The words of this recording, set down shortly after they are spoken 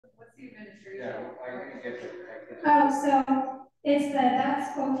Yeah, I can get it. Oh, so it's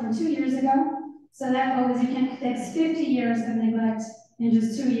that's quote from 2 years ago. So that quote was you can fix 50 years of neglect in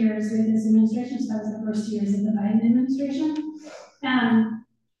just 2 years with this administration. So that was the first 2 years of the Biden administration.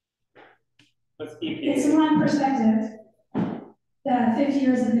 It's one perspective. The 50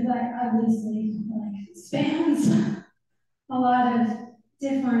 years of neglect obviously spans a lot of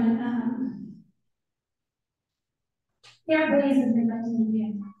different ways of neglecting EPA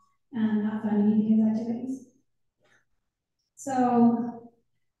and not funding EPA's activities. So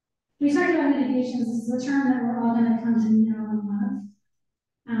we talked about mitigations. This is a term that we're all going to come to know and love.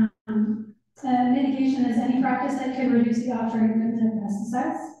 Mitigation is any practice that could reduce the off-target of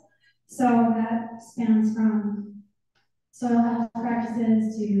pesticides. So that spans from soil health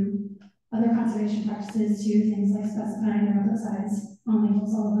practices to other conservation practices to things like specifying their pesticides on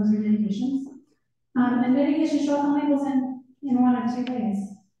labels. All of those are mitigations. And mitigation show up on labels in one of 2 ways.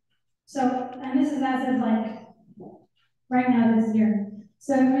 So, and this is as of right now this year.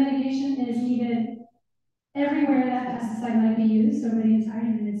 So mitigation is needed everywhere that pesticide might be used over the entire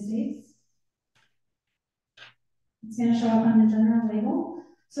United States. It's going to show up on the general label.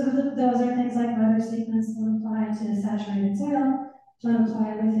 So those are things like weather statements that apply to saturated soil, don't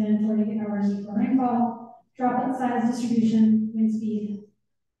apply within 48 hours before rainfall, droplet size distribution, wind speed.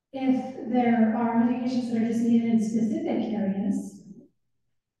 If there are mitigations that are just needed in specific areas,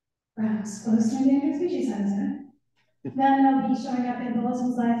 perhaps close to endangered species habitat, then they'll be showing up in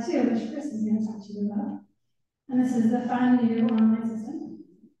Bulletin's Live 2, which Chris is going to talk to you about. And this is the fun new online system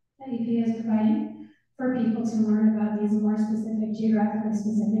that EPA is providing for people to learn about these more specific, geographically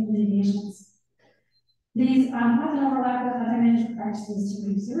specific mitigations. These often overlap with other management practices to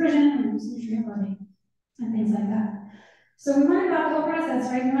reduce erosion, reduce nutrient loading, and things like that. So we learned about the whole process,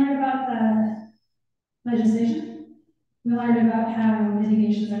 right? We learned about the legislation. We learned about how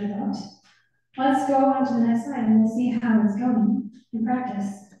mitigations are developed. Let's go on to the next slide and we'll see how it's going in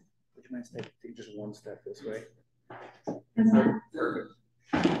practice. Would you mind taking just one step this way? That's fine. Perfect.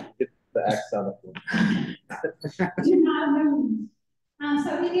 Get the X out of it. Do not move. So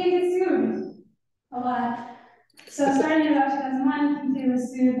EPA gets sued a lot. So starting in about 2001, EPA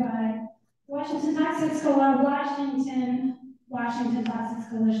was sued by Washington Toxics Washington Toxics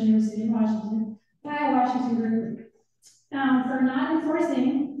Coalition, was sued in Washington by a Washington group for not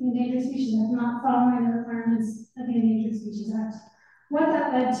enforcing the Endangered Species Act, not following the requirements of the Endangered Species Act. What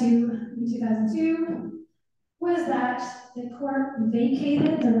that led to in 2002 was that the court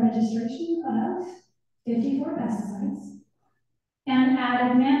vacated the registration of 54 pesticides and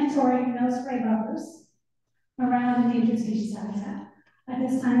added mandatory no-spray buffers around endangered species habitat. At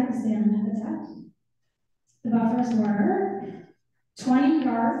this time, it was salmon habitat. The buffers were 20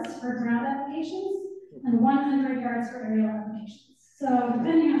 yards for ground applications and 100 yards for aerial applications. So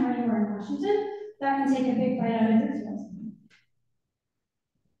depending on where you are in Washington, that can take a big bite out of your field.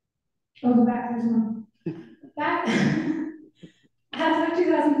 We'll go back, there's one. That, as of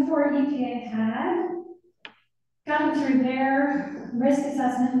 2004, EPA had gotten through their risk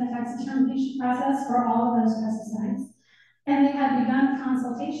assessment and effects determination process for all of those pesticides. And they had begun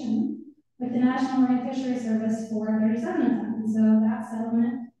consultation with the National Marine Fishery Service for 37 of them. And so that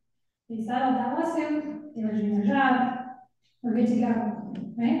settlement, they settled that lawsuit, they were doing their job, we're good to go,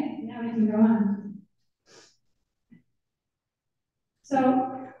 right? Now we can go on. So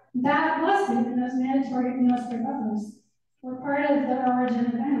that lawsuit and those mandatory no-spray buffers were part of the origin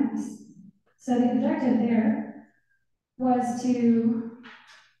of NMS. So the objective there was to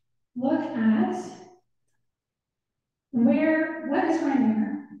look at what is running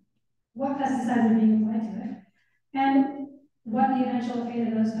there, what pesticides are being applied to it, and what the eventual fate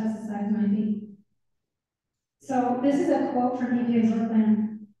of those pesticides might be. So this is a quote from EPA's work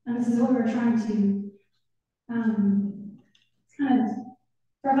plan, and this is what we're trying to kind of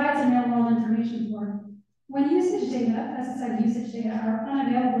provide some real-world information for. When usage data, pesticide usage data, are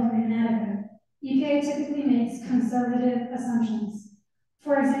unavailable or inadequate, EPA typically makes conservative assumptions.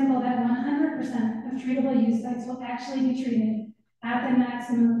 For example, that 100% of treatable use sites will actually be treated at the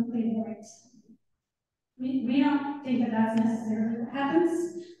maximum label rate. We don't think that that's necessarily what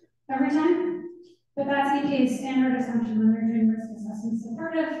happens every time, but that's EPA's standard assumption when they're doing risk assessments. So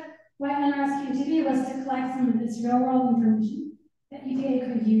part of why NRS came to be was to collect some of this real-world information that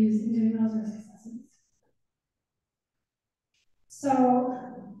EPA could use in doing those risk assessments. So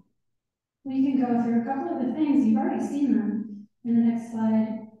we can go through a couple of the things. You've already seen them in the next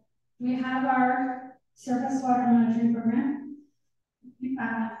slide. We have our surface water monitoring program.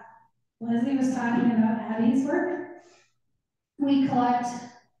 Leslie was talking about Abby's work. We collect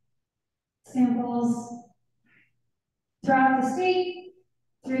samples throughout the state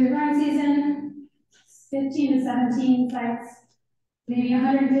through the growing season, 15 to 17 sites, maybe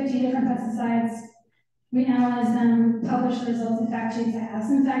 150 different pesticides. We analyze them, publish the results in fact sheets. I have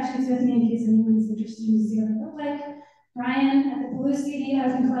some fact sheets with me in case anyone's interested to see what they look like. Ryan at the Blue CD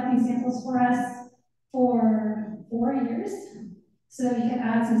has been collecting samples for us for 4 years, so that we could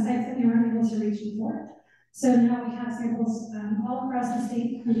add some sites that we weren't able to reach before. So now we have samples all across the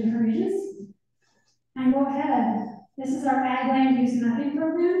state from different regions. And go ahead. This is our ag land use mapping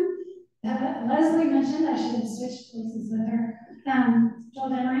program. Leslie mentioned I should have switched places with her. Joel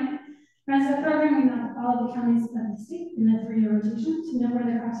Denright runs that program. We map all the counties of the state in a 3-year rotation to know where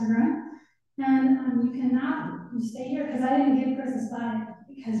the crops are growing. And you cannot stay here because I didn't give Chris a slide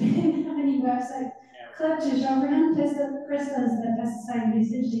because we didn't have any website clip to show for him. Chris does the pesticide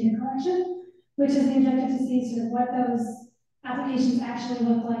usage data collection, which is the objective to see sort of what those applications actually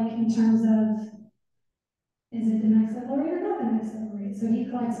look like in terms of, is it the max level rate or not the max level rate? So he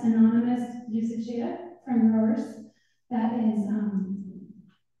collects anonymous usage data from growers that is,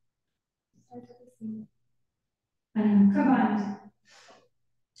 combined.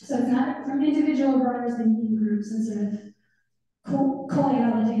 So it's not from individual growers in groups and sort of collate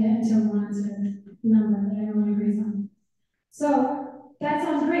all the data into one sort of number that everyone agrees on. So that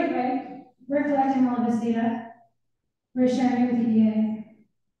sounds great, right? We're collecting all of this data. We're sharing it with EPA.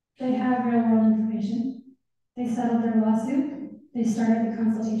 They have real world information. They settled their lawsuit. They started the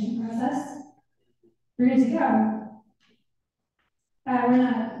consultation process. We're good to go. We're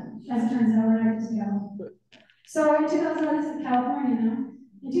not, as it turns out, we're not good to go. So in 2011, this is California now.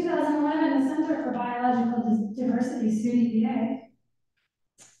 In 2011, the Center for Biological Diversity sued EPA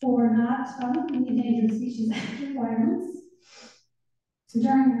for not following the Endangered Species Act requirements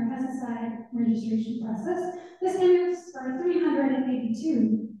during their pesticide registration process. This time it was for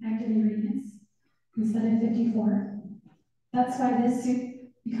 382 active ingredients instead of 54. That's why this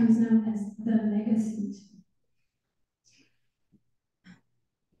suit becomes known as the mega suit.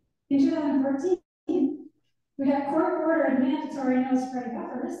 In 2014, we got court-ordered mandatory no-spray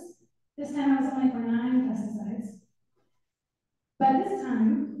buffers. This time it was only for 9 pesticides. But this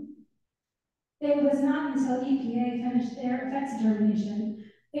time, it was not until EPA finished their effects determination.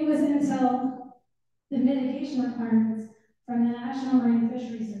 It was until the mitigation requirements from the National Marine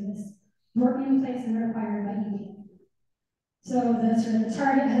Fisheries Service were in place and required by EPA. So the sort of the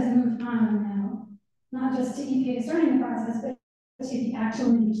target has moved on now, not just to EPA starting the process, but to the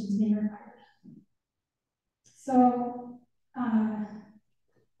actual mitigations being required. So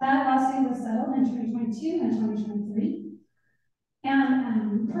that lawsuit was settled in 2022 and 2023.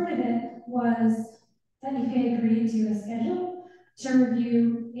 And part of it was that EPA agreed to a schedule to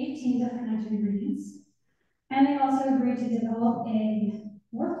review 18 different active ingredients. And they also agreed to develop a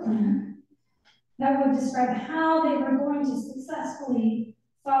work plan that would describe how they were going to successfully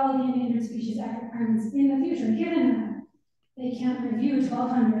follow the Endangered Species Act requirements in the future, given that they can't review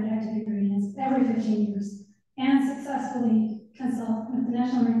 1,200 active ingredients every 15 years and successfully consult with the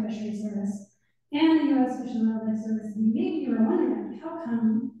National Marine Fisheries Service and the U.S. Fish and Wildlife Service. And maybe you were wondering, how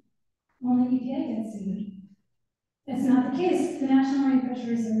come only EPA gets sued? It's not the case. The National Marine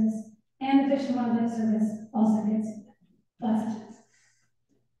Fisheries Service and the Fish and Wildlife Service also get sued. Lots of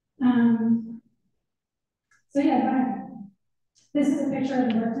times. So yeah, go ahead. This is a picture of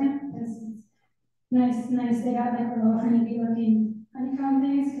the work plan. This is nice. They got like little honeybee looking honeycomb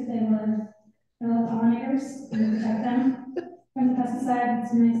things because they were little pollinators to protect them from the pesticide.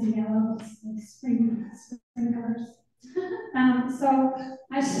 It's nice and yellow. It's like spring colors. So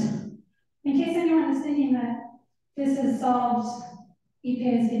in case anyone is thinking that this has solved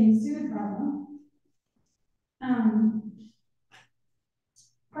EPA's getting sued problem,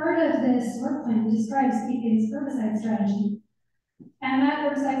 part of this work plan describes EPA's herbicide strategy. And that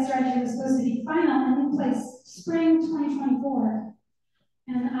herbicide strategy was supposed to be final and in place spring 2024.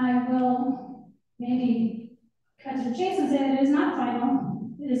 And I will maybe cut to the chase and say that it is not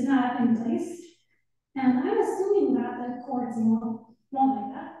final. It is not in place. And I'm assuming that the courts won't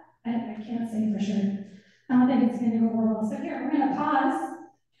like that. I can't say for sure. I don't think it's going to go well. So here, we're going to pause.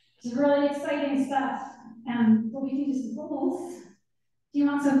 It's really exciting stuff. But we can just polls. Do you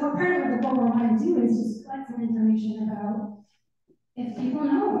want, so part of what the poll we're going to do is just collect some information about if people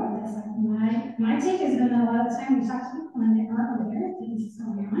know about this. Like my take has been that a lot of the time we talk to people and they aren't aware that this is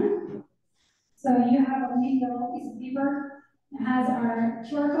going on. So you have a neat little piece of paper that has our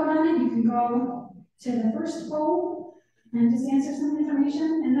QR code on it. You can go to the first poll and just answer some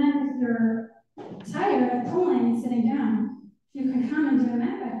information. And then if you're tired of polling and sitting down, you can come and do a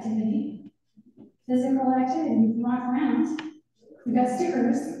map activity, physical activity. You can walk around. We've got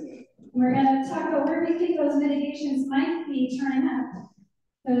stickers. We're going to talk about where we think those mitigations might be turning up.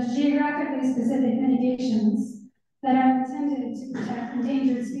 those geographically specific mitigations that are intended to protect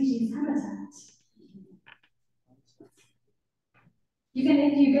endangered species habitat. You can,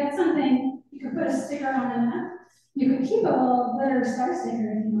 if you get something, you can put a sticker on the map. You can keep a little glitter star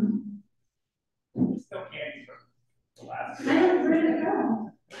sticker if you want. Still candy from the last. I don't ready to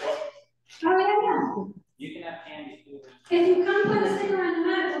go. Oh yeah. You can have candy too. If you come put a sticker on the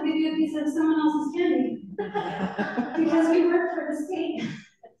map, we'll give you a piece of someone else's candy. Because we work for the state.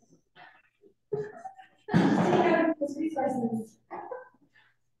 State government's resources.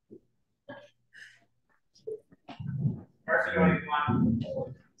 First, you want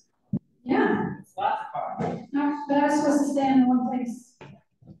Yeah. it's lots of fun. No, but I was supposed to stay in one place.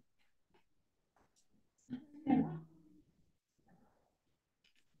 Yeah.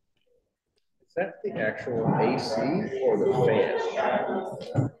 Is that the actual AC or the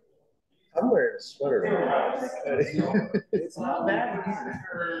fan? I'm wearing a sweater. It's not bad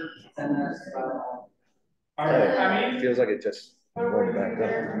I mean, it feels like it just warmed back up.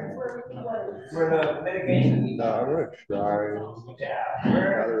 for the mitigation. No, I'm gonna try. Yeah.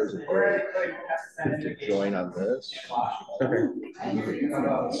 Now there's a We're break. already putting pesticide To join on this,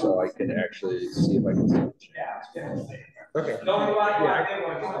 Okay. so I can actually see if I can see the change. Yeah. Okay. No, you want Yeah. to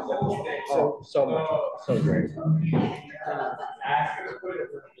get one. So much, so great.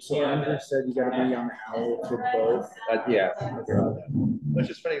 So Andrew said you gotta be on the owl for both. Yeah, I hear all that. Which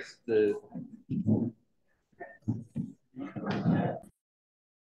is funny, is the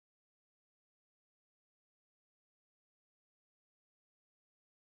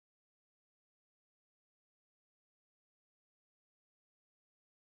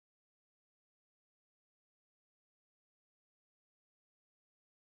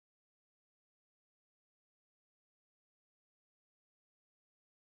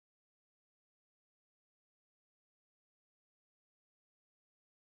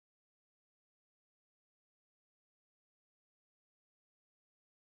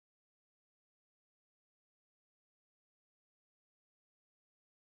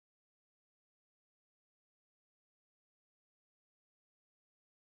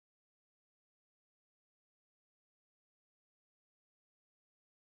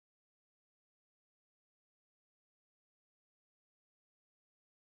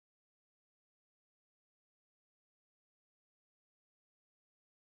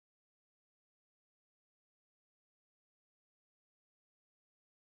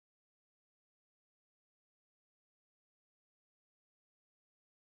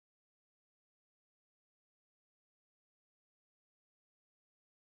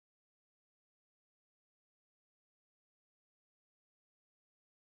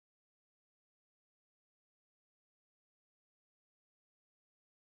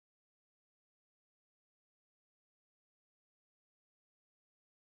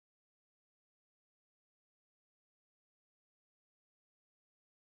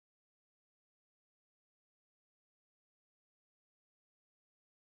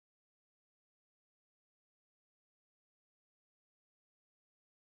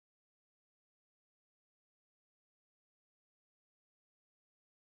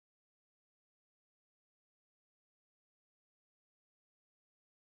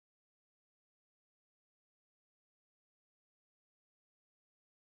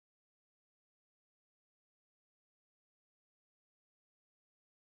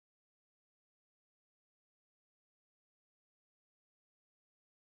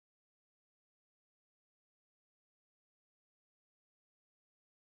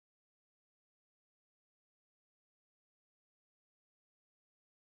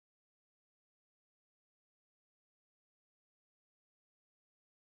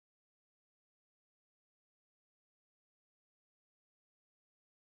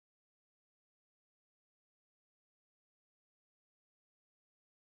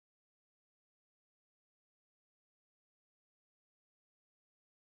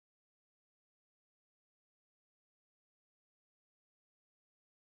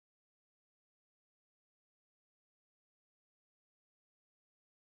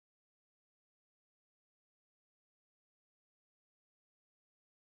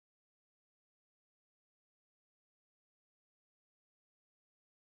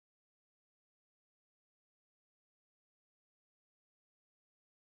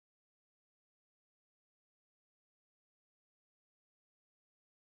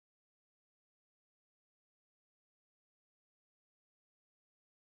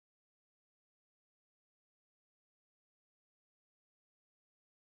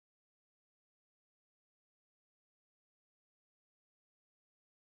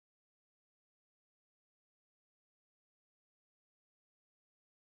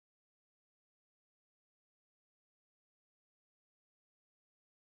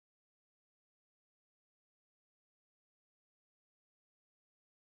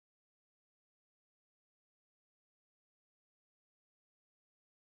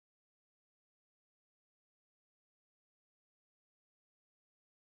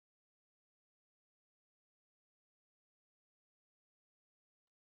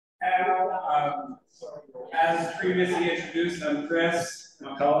As previously introduced, I'm Chris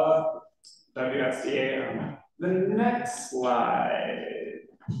McCullough, WSDA. The next slide.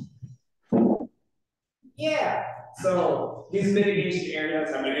 Yeah, so these mitigation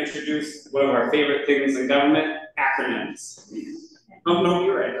areas, I'm going to introduce one of our favorite things in government, acronyms. Oh, no,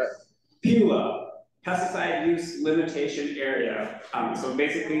 you're right. PULA, Pesticide Use Limitation Area. So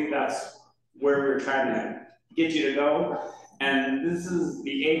basically that's where we're trying to get you to go. And this is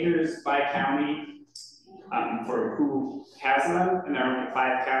the acres by county for who has them, and there are only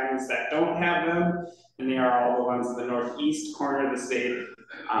 5 counties that don't have them, and they are all the ones in the northeast corner of the state.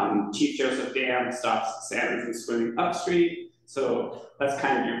 Chief Joseph Dam stops salmon from swimming upstream, so that's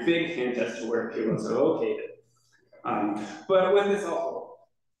kind of your big hint as to where PULAs are located. But with this also,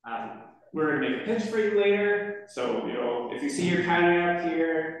 we're gonna make a pitch for you later. So, you know, if you see your county up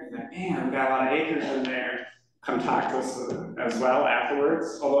here, you're like, man, we've got a lot of acres in there, come talk to us as well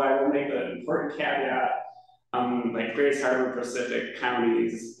afterwards. Although I will make an important caveat, like Grace Harbor, Pacific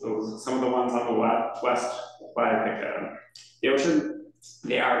counties, those, some of the ones on the west by like the ocean,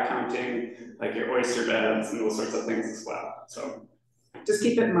 they are counting like your oyster beds and those sorts of things as well. So just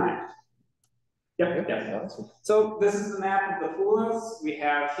keep it in mind. Yep. Awesome. So this is the map of the PULAs we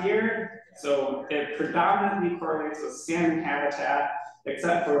have here. So it predominantly correlates with salmon habitat,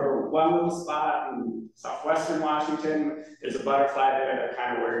 except for one little spot in southwestern Washington. There's a butterfly there that I'm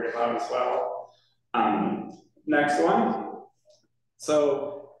kind of worried about as well. Next one.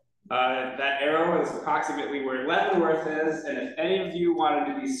 So that arrow is approximately where Leavenworth is, and if any of you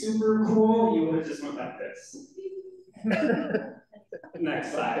wanted to be super cool, you would have just went like this.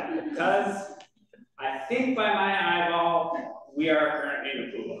 Next slide. Because I think by my eyeball, we are currently in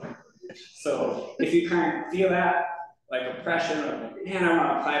a PULA. So if you kind of feel that, like oppression of, man, I want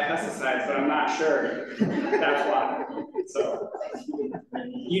to apply pesticides, but I'm not sure, that's why. So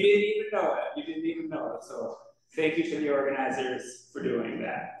you didn't even know it. You didn't even know it. So thank you to the organizers for doing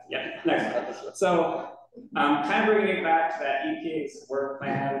that. Yeah, next one. So kind of bringing it back to that EPA's work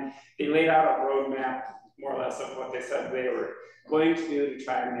plan, they laid out a roadmap, more or less, of what they said they were going to do to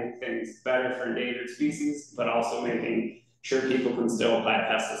try and make things better for endangered species, but also making sure people can still apply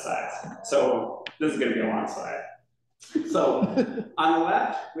pesticides. So this is going to be a long slide. So on the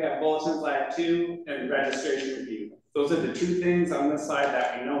left, we have bulletin flag 2 and registration review. Those are the 2 things on this slide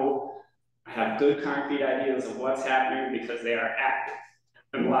that we know have good concrete ideas of what's happening because they are active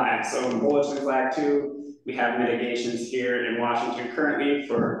and live. So in bulletin flag 2, we have mitigations here in Washington currently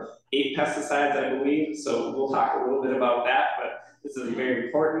for 8 pesticides, I believe. So we'll talk a little bit about that, but this is a very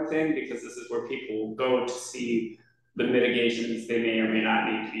important thing because this is where people will go to see the mitigations they may or may not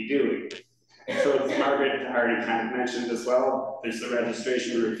need to be doing. So as Margaret already kind of mentioned as well, there's the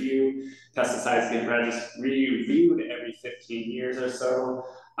registration review. Pesticides get reviewed every 15 years or so.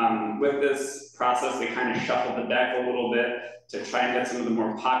 With this process, they kind of shuffle the deck a little bit to try and get some of the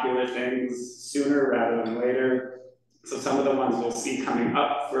more popular things sooner rather than later. So some of the ones we'll see coming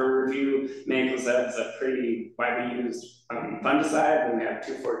up for review, mancozeb is a pretty widely used fungicide. Then we have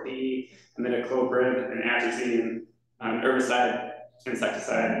 2,4-D, imidacloprid, and atrazine, herbicide,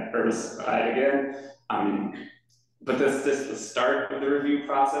 insecticide, herbicide again. But this is the start of the review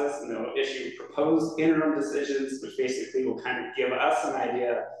process, and they'll issue proposed interim decisions, which basically will kind of give us an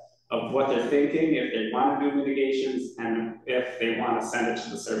idea of what they're thinking, if they want to do mitigations, and if they want to send it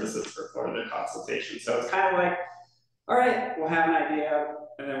to the services for further consultation. So it's kind of like, all right, we'll have an idea,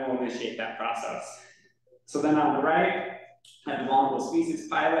 and then we'll initiate that process. So then on the right, I have the vulnerable species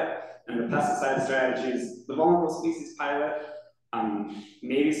pilot and the pesticide strategies. The vulnerable species pilot,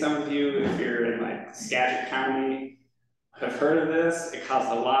 maybe some of you, if you're in like Skagit County, have heard of this. It caused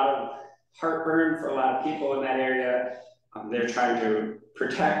a lot of heartburn for a lot of people in that area. They're trying to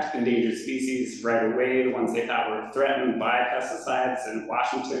protect endangered species right away, the ones they thought were threatened by pesticides. In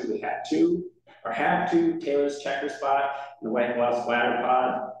Washington, we have two, Taylor's checker spot and the white bluff splatter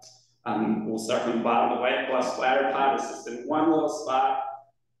pod. We'll start from the bottom. The white bluff splatter pod is just in one little spot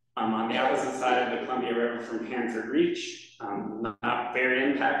on the opposite side of the Columbia River from Hanford Reach. Not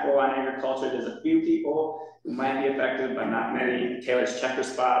very impactful on agriculture. There's a few people who might be affected, but not many. Taylor's checker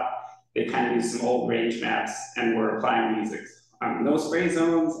spot, they kind of use some old range maps, and we're applying these no spray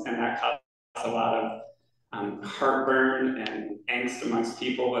zones, and that caused a lot of heartburn and angst amongst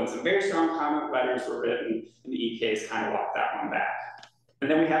people, and some very strong comment letters were written, and the EPA's kind of walked that one back. And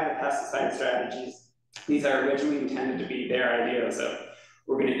then we have the pesticide strategies. These are originally intended to be their ideas of,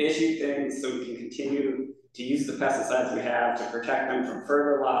 we're going to issue things so we can continue to use the pesticides we have to protect them from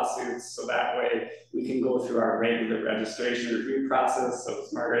further lawsuits, so that way we can go through our regular registration review process. So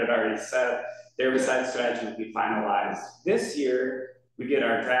as Margaret had already said, the herbicide strategy will be finalized this year. we get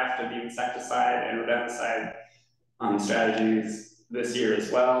our draft of the insecticide and rodenticide strategies this year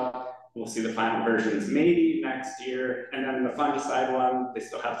as well. We'll see the final versions maybe next year, and then the fungicide one, they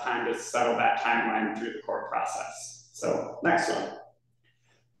still have time to settle that timeline through the court process. So next one.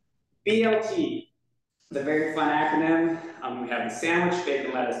 BLT, the very fun acronym. We have the sandwich,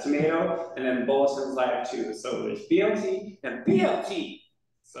 bacon, lettuce, tomato, and then bulletins live too. So there's BLT and BLT.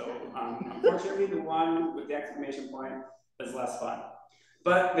 So unfortunately, the one with the exclamation point is less fun.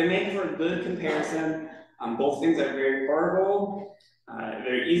 But they make for a good comparison. Both things are very portable.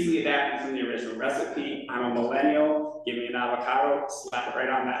 They're easily adapted from the original recipe. I'm a millennial. Give me an avocado, slap it right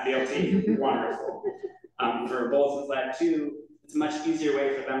on that BLT. Wonderful. For bulletins lab 2, it's a much easier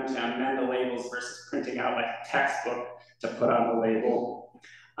way for them to amend the labels versus printing out like a textbook to put on the label.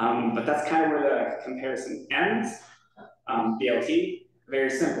 But that's kind of where the comparison ends. BLT, very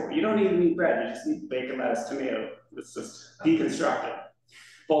simple. You don't even need bread, you just need bacon, lettuce, tomato. It's just deconstructed.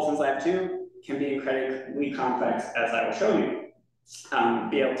 Bulletins lab 2 can be incredibly complex, as I will show you.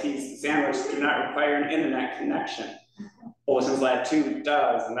 BLTs, sandwich, do not require an internet connection. Bulletins lab 2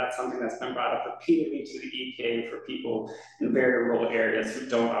 does, and that's something that's been brought up repeatedly to the EPA for people in very rural areas who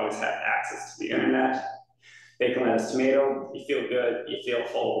don't always have access to the internet. Bacon, lettuce, tomato, you feel good, you feel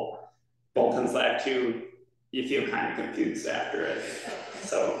full. Bulletins lab 2, you feel kind of confused after it.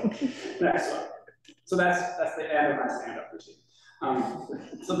 So, next one. So that's the end of my stand-up routine.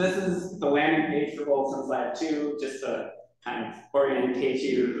 So this is the landing page for Bulletins lab 2, just to kind of orientate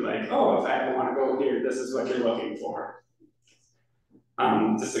you, like, oh, if I ever want to go here, this is what you're looking for.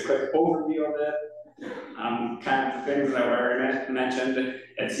 Just a quick overview of it. Kind of the things that were mentioned.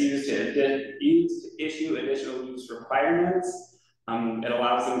 It's used to issue additional use requirements. It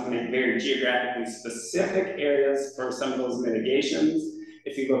allows them to make very geographically specific areas for some of those mitigations.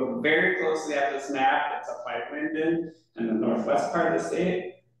 If you look very closely at this map, it's up by Linden in the northwest part of the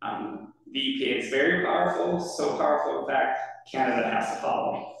state. The EPA is very powerful, so powerful, in fact, Canada has to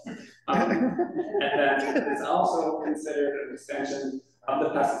follow. And then it's also considered an extension of the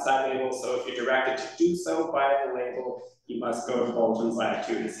pesticide label, so if you're directed to do so by the label, you must go to Bulletins lab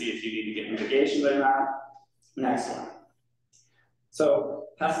 2 to see if you need to get mitigation or not. Next one. So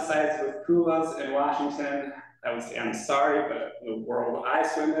pesticides with PULAs in Washington, I would say I'm sorry, but the world I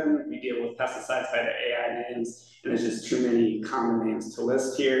swim in, we deal with pesticides by the AI names, and there's just too many common names to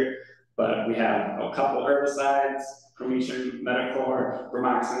list here. But we have a couple herbicides, Promethean, Metachlor,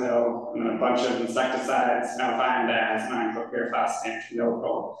 Bromoxynil, and a bunch of insecticides, Nalfine-Daz, 9-chlorpyrifos, and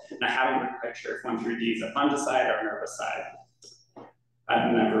Trinilprol. And I haven't been quite sure if 1,3-D is a fungicide or an herbicide.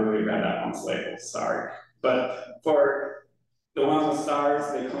 I've never really read that one's label, sorry. But for the ones with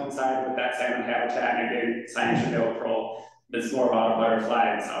stars, they coincide with that salmon habitat, and again, cyanotrilprol is more about a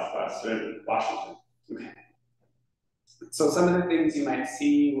butterfly in southwestern Washington. Okay. So some of the things you might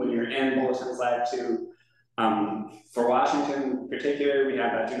see when you're in Bulletins lab 2, for Washington in particular, we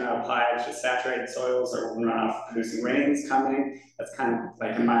have that do not apply to saturated soils or runoff producing rains coming. That's kind of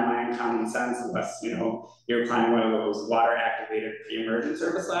like, in my mind, common sense, unless you're applying one of those water activated pre-emergence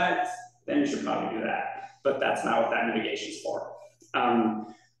herbicides, then you should probably do that. But that's not what that mitigation is for.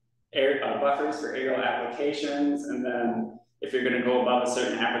 Buffers for aerial applications, and then if you're going to go above a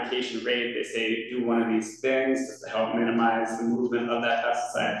certain application rate, they say do one of these things just to help minimize the movement of that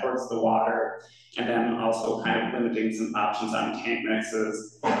pesticide towards the water, and then also kind of limiting some options on tank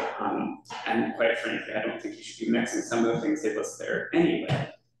mixes. And quite frankly, I don't think you should be mixing some of the things they list there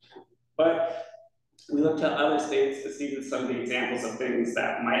anyway. But we looked at other states to see some of the examples of things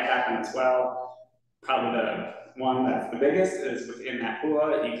that might happen as well. Probably the one that's the biggest is within that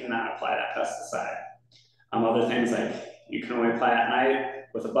PUA, you cannot apply that pesticide. Other things like you can only apply at night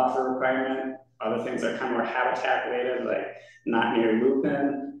with a buffer requirement. Other things are kind of more habitat related, like not near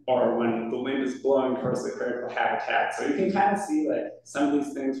lupin, or when the wind is blowing towards the critical habitat. So you can kind of see like some of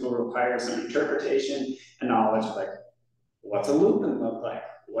these things will require some interpretation and knowledge of like, what's a lupin look like?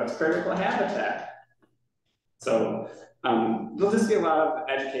 What's critical habitat? So there'll just be a lot of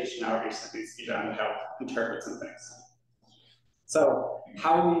education outreach that needs to be done to help interpret some things. So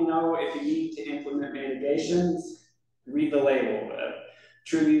how do we know if you need to implement mitigations? Read the label.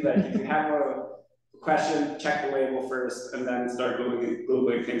 Truly, like if you have a question, check the label first, and then start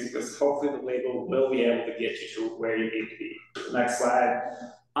Googling things, because hopefully the label will be able to get you to where you need to be. Next slide.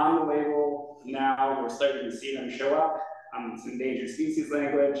 On the label, now we're starting to see them show up. It's endangered species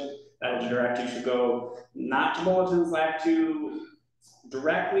language. That'll direct you to go not to Bulletins lab 2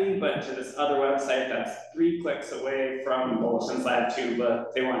 directly, but to this other website that's 3 clicks away from Bulletins lab 2,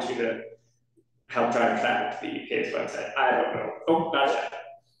 but they want you to help drive traffic to the EPA's website. I don't know. Oh, not yet.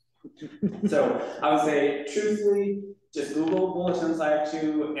 So I would say, truthfully, just Google bulletins live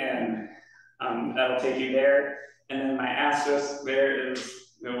 2 and that'll take you there. And then my asterisk there is,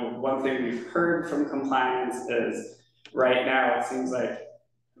 one thing we've heard from compliance is right now it seems like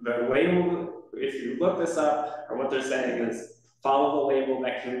the label, if you look this up, or what they're saying is follow the label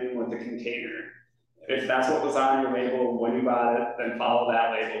that came in with the container. If that's what was on your label when you bought it, then follow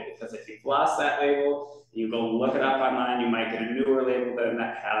that label, because if you've lost that label, you go look it up online, you might get a newer label then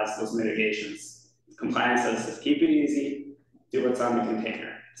that has those mitigations. Compliance says just keep it easy, do what's on the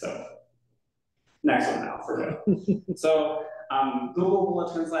container. So next one now for real. So Google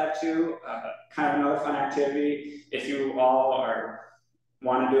Bulletins Lab 2, kind of another fun activity. If you all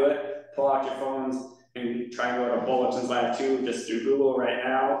want to do it, pull out your phones and try and go to Bulletins Lab 2 just through Google right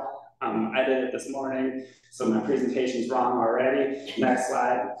now. I did it this morning, so my presentation's wrong already. Next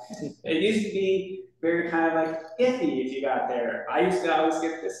slide. It used to be very kind of like iffy if you got there. I used to always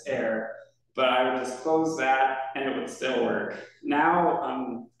get this error, but I would just close that and it would still work.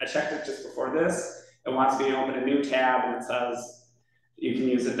 Now, I checked it just before this. It wants me to open a new tab and it says you can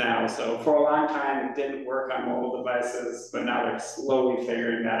use it now. So for a long time, it didn't work on mobile devices, but now they're slowly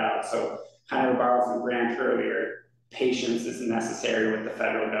figuring that out. So kind of borrow from Grant earlier, patience is necessary with the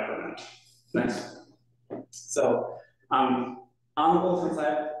federal government. Next. So on the Bulletins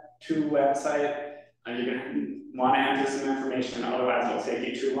Lab 2 website, you're gonna want to enter some information, otherwise it'll take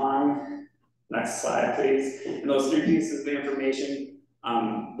you too long. Next slide, please. And those 3 pieces of information,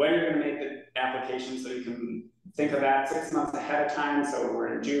 when you're gonna make the application, so you can think of that 6 months ahead of time. So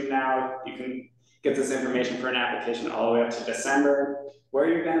we're in June now, you can get this information for an application all the way up to December, where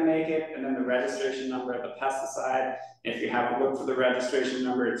you're gonna make it, and then the registration number of the pesticide. If you haven't looked for the registration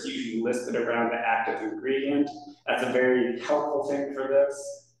number, it's usually listed around the active ingredient. That's a very helpful thing for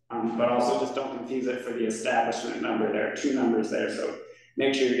this, but also just don't confuse it for the establishment number. There are 2 numbers there, so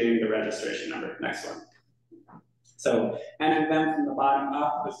make sure you're getting the registration number. Next one. So enter them from the bottom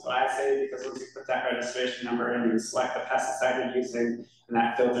up is what I say, because once you put that registration number in, you select the pesticide you're using, and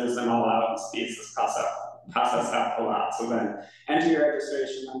that filters them all out and speeds this process up a lot. So then enter your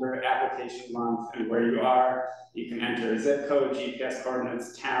registration number, application month, and where you are. You can enter a zip code, GPS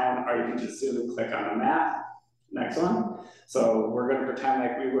coordinates, town, or you can just zoom and click on a map. Next one. So we're going to pretend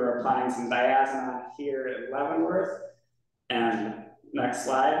like we were applying some diazinon here at Leavenworth. And next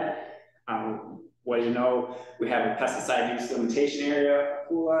slide. Well, you know, we have a pesticide use limitation area,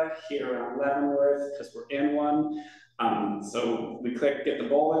 Pula, here around Leavenworth, because we're in one. So we click get the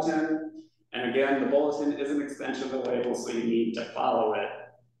bulletin. And again, the bulletin is an extension of the label, so you need to follow it.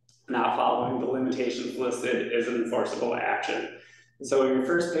 Not following the limitations listed is an enforceable action. So your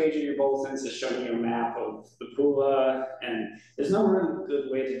first page of your bulletin is showing you a map of the Pula, and there's no really good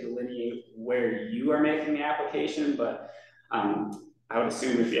way to delineate where you are making the application, but I would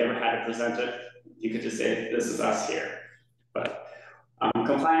assume if you ever had to present it, you could just say, this is us here. But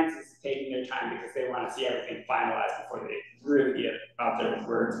compliance is taking their time because they want to see everything finalized before they really get out there with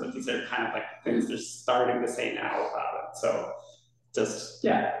words, but these are kind of like the things they're starting to say now about it. So just,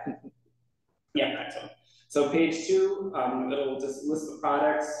 yeah, next one. So page 2, it'll just list the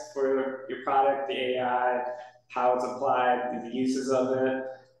products for your product, the AI, how it's applied, the uses of it,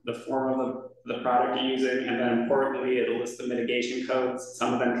 the form of the product you're using, and then importantly, it'll list the mitigation codes.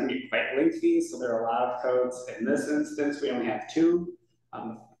 Some of them can be quite lengthy, so there are a lot of codes. In this instance, we only have 2.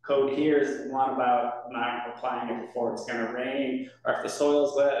 Code here is one about not applying it before it's going to rain, or if the soil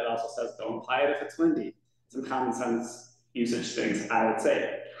is wet. It also says don't apply it if it's windy. Some common sense usage things, I would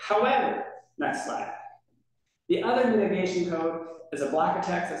say. However, next slide. The other mitigation code is a block of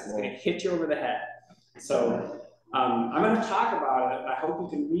text that's going to hit you over the head. So I'm going to talk about it. I hope you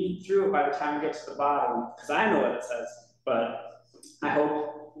can read through it by the time we get to the bottom, because I know what it says, but I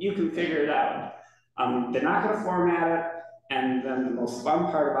hope you can figure it out. They're not going to format it. And then the most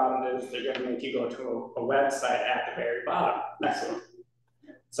fun part about it is they're going to make you go to a website at the very bottom. Next one.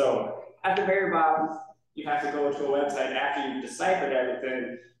 So at the very bottom, you have to go to a website after you've deciphered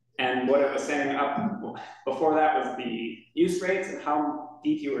everything. And what it was saying up before that was the use rates and how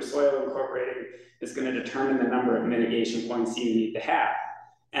deep you were soil incorporating is going to determine the number of mitigation points you need to have.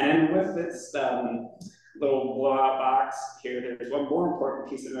 And then with this little blowout box here, there's one more important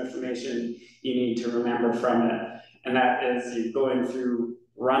piece of information you need to remember from it. And that is you're going through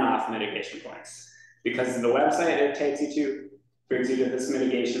runoff mitigation points. Because the website it takes you to brings you to this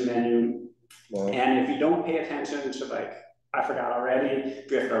mitigation menu. Wow. And if you don't pay attention to, like, I forgot already,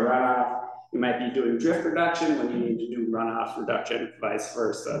 drift or runoff, you might be doing drift reduction when you need to do runoff reduction, vice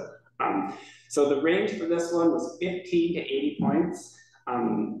versa. So the range for this one was 15 to 80 points.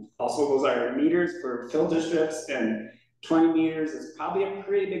 Also, those are meters for filter strips, and 20 meters is probably a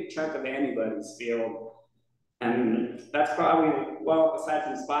pretty big chunk of anybody's field. And that's probably, well, aside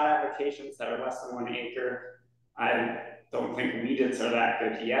from spot applications that are less than 1 acre, I don't think weedits are that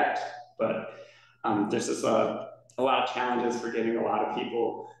good yet, but there's just a lot of challenges for getting a lot of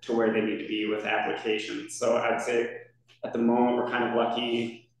people to where they need to be with applications. So I'd say at the moment, we're kind of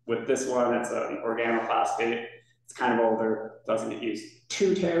lucky with this one. It's an organophosphate. It's kind of older, doesn't get used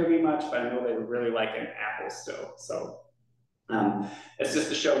too terribly much, but I know they really like an apple still. So it's just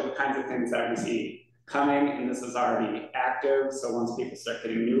to show the kinds of things that we see coming, and this is already active. So once people start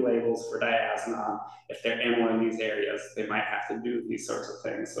getting new labels for diazinon, if they're in one of these areas, they might have to do these sorts of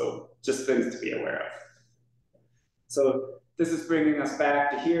things. So just things to be aware of. So this is bringing us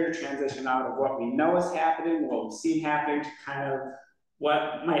back to here to transition out of what we know is happening, what we've seen happening, to kind of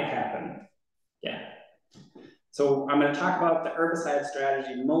what might happen. Yeah. So I'm going to talk about the herbicide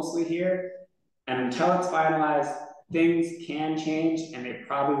strategy mostly here, and until it's finalized, things can change, and they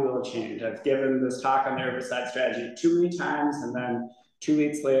probably will change. I've given this talk on the herbicide strategy too many times, and then 2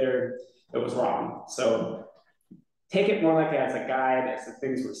 weeks later, it was wrong. So take it more like as a guide, as the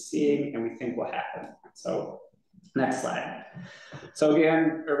things we're seeing and we think will happen. So next slide. So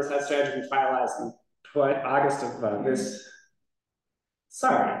again, herbicide strategy we finalized in August of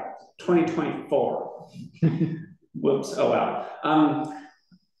 2024. Whoops, oh well.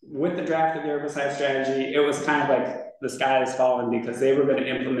 With the draft of the herbicide strategy, it was kind of like the sky has fallen, because they were going to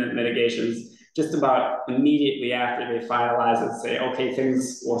implement mitigations just about immediately after they finalize it, say, okay,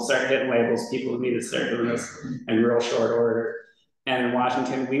 things will start hitting labels, people need to start doing this in real short order. And in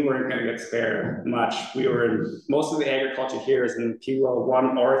Washington, we weren't going to get spared much. We were in, most of the agriculture here is in PUL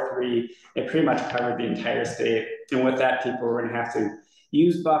 1 or 3. It pretty much covered the entire state. And with that, people were going to have to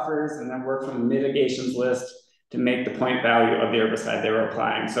use buffers and then work from the mitigations list to make the point value of the herbicide they were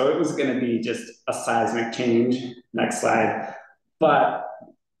applying. So it was going to be just a seismic change. Next slide. But,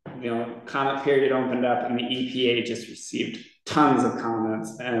 comment period opened up, and the EPA just received tons of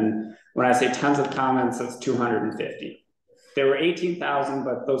comments. And when I say tons of comments, it's 250. There were 18,000,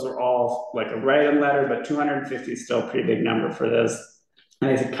 but those were all like a write-in letter, but 250 is still a pretty big number for this.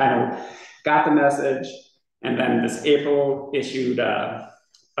 And they kind of got the message. And then this April issued an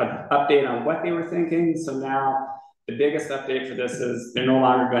update on what they were thinking. So now the biggest update for this is they're no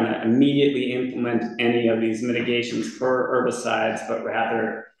longer going to immediately implement any of these mitigations for herbicides, but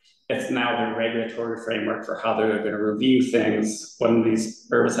rather it's now their regulatory framework for how they're going to review things when these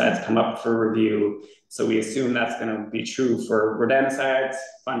herbicides come up for review. So we assume that's going to be true for rodenticides,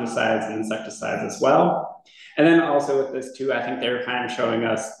 fungicides, and insecticides as well. And then also with this too, I think they're kind of showing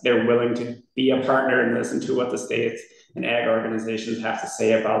us they're willing to be a partner and listen to what the states and ag organizations have to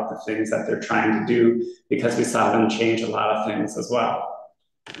say about the things that they're trying to do, because we saw them change a lot of things as well.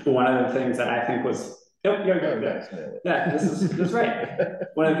 One of the things that I think was, this is right.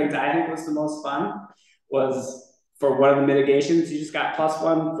 One of the things I think was the most fun was for one of the mitigations, you just got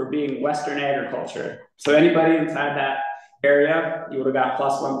 +1 for being Western agriculture. So anybody inside that area, you would have got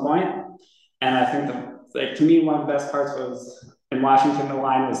 +1 point. And I think to me, one of the best parts was in Washington, the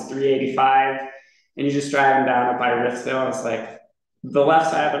line was 385. And you're just driving down it by Ritzville. It's like the left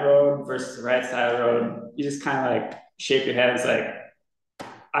side of the road versus the right side of the road. You just kind of like shake your head. It's like,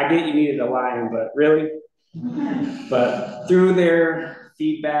 I get you needed a line, but really? But through their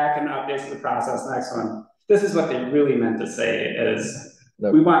feedback and updates to the process, next one, this is what they really meant to say is,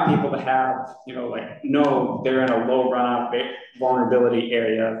 we want people to have, know they're in a low runoff vulnerability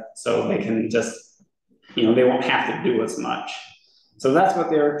area, so they can just, they won't have to do as much. So that's what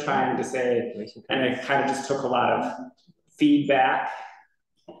they were trying to say, and it kind of just took a lot of feedback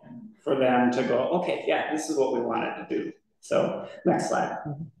for them to go, okay, yeah, this is what we wanted to do. So next slide.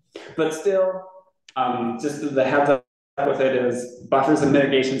 But still, just the heads up with it is buffers and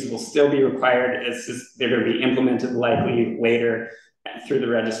mitigations will still be required. It's just they're going to be implemented likely later through the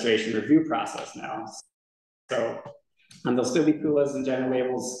registration review process now. So there'll still be PULAs and general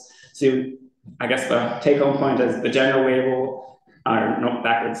labels. So I guess the take-home point is the general label.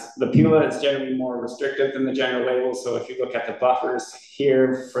 The PULA is generally more restrictive than the general label. So if you look at the buffers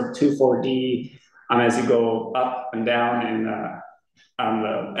here for 2,4-D, as you go up and down in on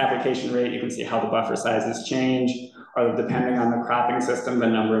the application rate, you can see how the buffer sizes change, or depending on the cropping system, the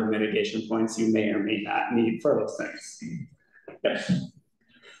number of mitigation points you may or may not need for those things. Yep.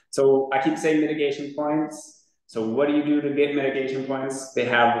 So I keep saying mitigation points. So what do you do to get mitigation points? They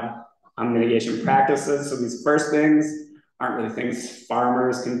have mitigation practices. So these first things aren't really things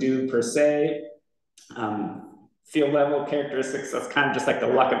farmers can do per se. Field level characteristics, that's kind of just like the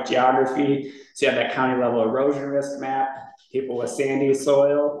luck of geography. So you have that county level erosion risk map. People with sandy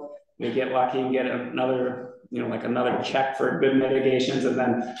soil, they get lucky and get another like another check for good mitigations, and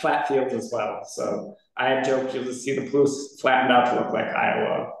then flat fields as well. So I had joked you'll just see the Palouse flattened out to look like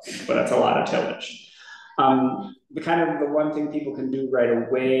Iowa, but that's a lot of tillage. The one thing people can do right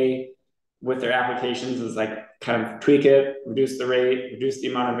away with their applications is like kind of tweak it, reduce the rate, reduce the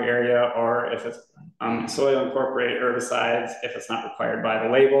amount of area, or if it's soil incorporate herbicides, if it's not required by the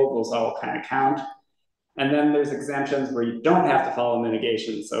label, those all kind of count. And then there's exemptions where you don't have to follow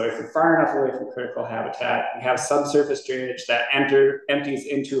mitigation. So if you're far enough away from critical habitat, you have subsurface drainage that empties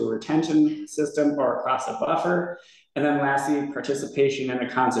into a retention system or across a buffer. And then lastly, participation in a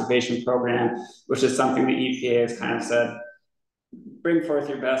conservation program, which is something the EPA has kind of said, bring forth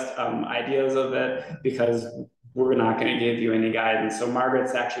your best ideas of it, because we're not going to give you any guidance. So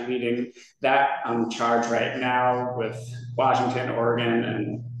Margaret's actually leading that charge right now with Washington, Oregon,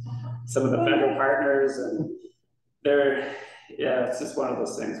 and some of the federal partners. And it's just one of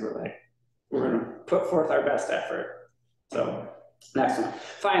those things where we're going to put forth our best effort. So next one.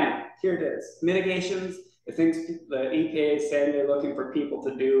 Finally, here it is. Mitigations. The things the EPA is saying they're looking for people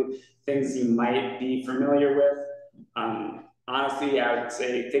to do, things you might be familiar with. Honestly, I would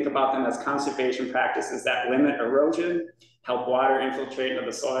say think about them as conservation practices that limit erosion, help water infiltrate into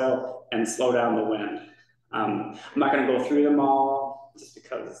the soil, and slow down the wind. I'm not going to go through them all just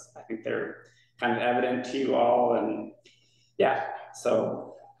because I think they're kind of evident to you all. And yeah,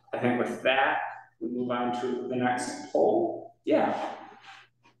 so I think with that, we move on to the next poll. Yeah.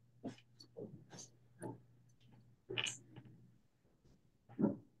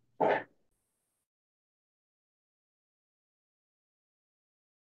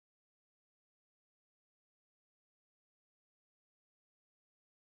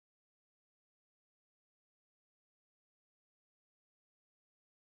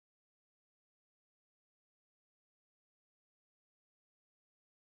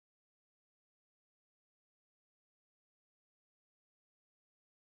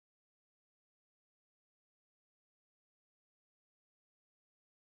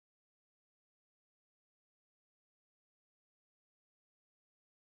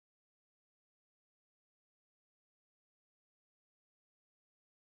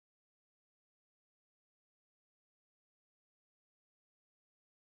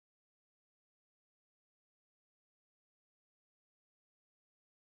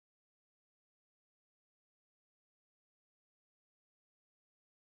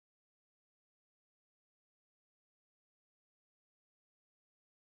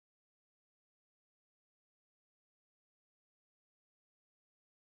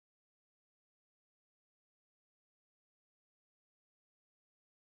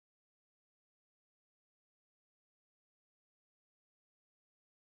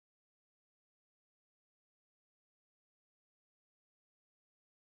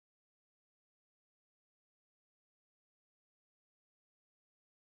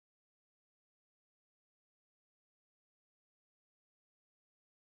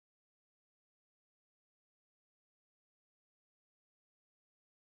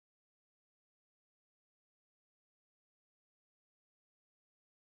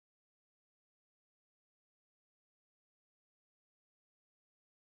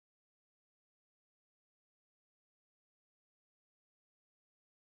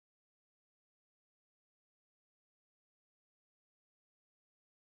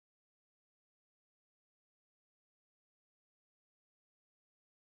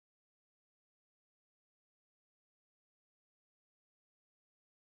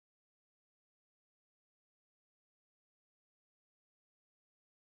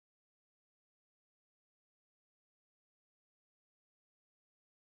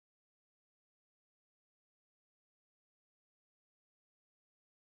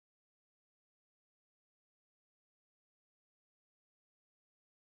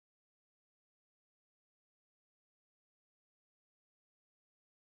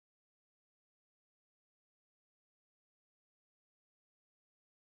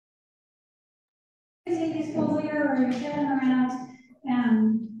 Take these polls here, or you're carrying them around,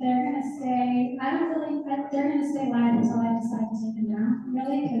 and they're going to stay, they're going to stay live until I decide to take them down,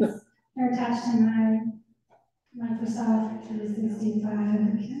 really, because they're attached to my Microsoft 365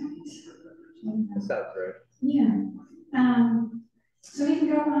 account. That sounds right. Yeah. So we can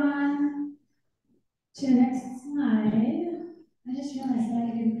go on to the next slide. I just realized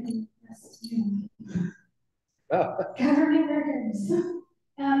that I didn't press you. Oh. Government records.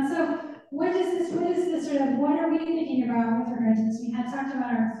 So what is this sort of, what are we thinking about with regard to this? We had talked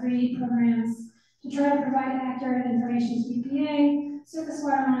about our 3 programs to try to provide accurate information to EPA, surface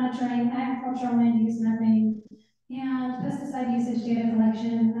water monitoring, agricultural land use mapping, and pesticide usage data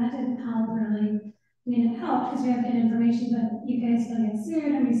collection. That didn't help really. I mean, it helped because we have good information, but EPA still gets sued,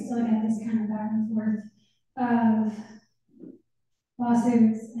 and we still get this kind of back and forth of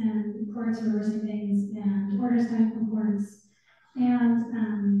lawsuits and courts reversing things and orders coming from courts.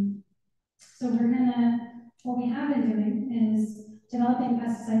 And so what we have been doing is developing a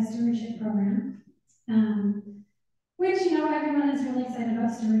pesticide stewardship program, which, you know, everyone is really excited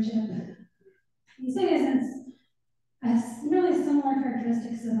about stewardship. The thing is, it's really similar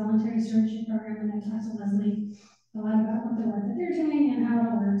characteristics of voluntary stewardship program, and I've talked to Leslie a lot about what the work that they're doing and how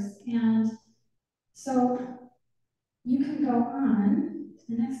it works. And so you can go on to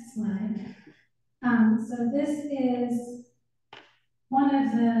the next slide. So this is one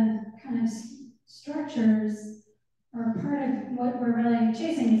of the kind of structures or part of what we're really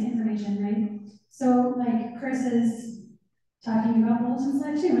chasing is information, right? So like Chris is talking about bulletins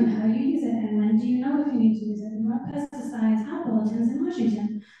like 2 and how you use it and when do you know if you need to use it and what pesticides have bulletins in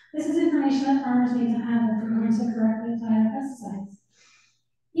Washington. This is information that farmers need to have if they're going to correctly apply their pesticides.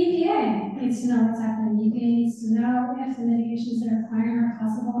 EPA needs to know what's happening. EPA needs to know if the mitigations they're requiring are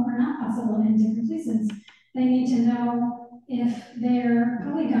possible or not possible in different places. They need to know if their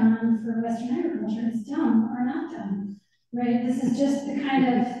polygon for Western agriculture is done or not done, right? This is just the kind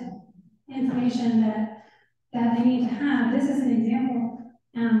of information that they need to have. This is an example.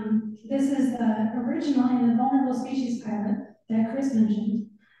 This is the original in the vulnerable species pilot that Chris mentioned.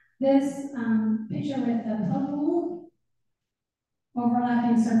 This picture with the purple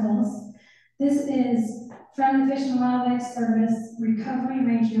overlapping circles. This is from the Fish and Wildlife Service recovery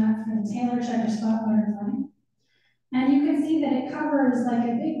range map for the Taylor checker spot butterfly. And you can see that it covers like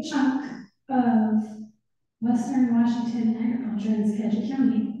a big chunk of Western Washington agriculture in Skagit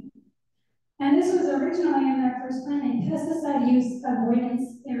County. And this was originally in their first plan a pesticide use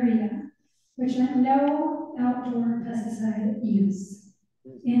avoidance area, which meant no outdoor pesticide use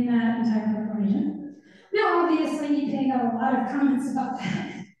in that entire region. Now, obviously, EPA got a lot of comments about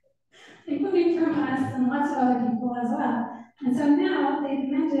that, including from us and lots of other people as well. And so now they've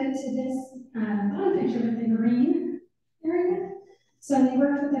amended it to this bottom picture with the green area. So they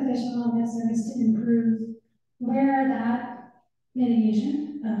worked with the Fish and Wildlife Service to improve where that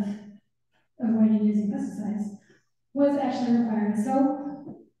mitigation of avoiding using pesticides was actually required.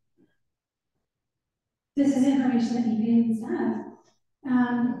 So this is information that EPA needs to have.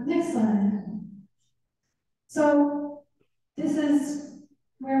 Next slide. So this is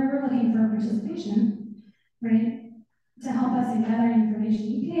where we're looking for participation, right? To help us in gathering information.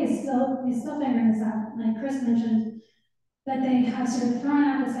 EPA is still figuring this out. Like Chris mentioned, that they have sort of thrown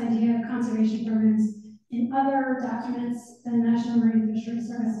out this idea of conservation programs. In other documents, the National Marine Fisheries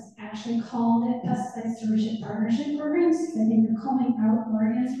Service actually called it Pesticide Stewardship Partnership Programs. I think they're calling out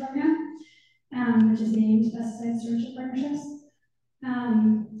Oregon's program, which is named Pesticide Stewardship Partnerships.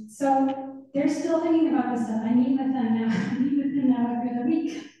 So they're still thinking about this stuff. I meet with them now. I meet with them now every other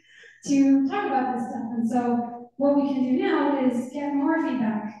week to talk about this stuff. And so what we can do now is get more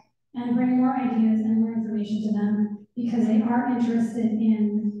feedback and bring more ideas and more information to them because they are interested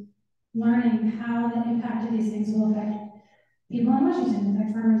in learning how the impact of these things will affect people in Washington,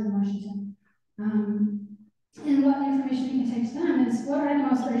 affect farmers in Washington. And what information we can take to them is what are the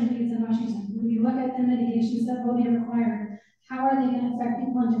most urgent needs in Washington? When we look at the mitigations that will be required, how are they going to affect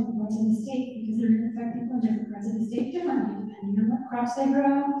people in different parts of the state? Because they're going to affect people in different parts of the state differently, depending on what crops they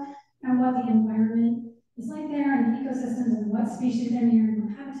grow and what the environment is like there and the ecosystems and what species they're near and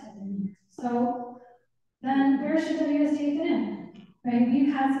what habitat they're near. So then where should WSDA fit in? Right?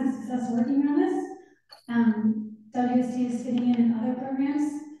 We've had some success working on this. WSDA is fitting in other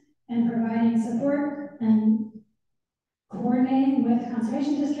programs and providing support and coordinating with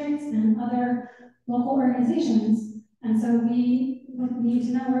conservation districts and other local organizations. And so we need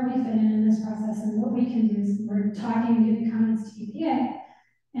to know where we fit in this process and what we can do is we're talking and giving comments to EPA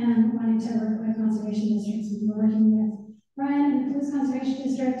and wanting to work with conservation districts. We're working with Ryan in the Police Conservation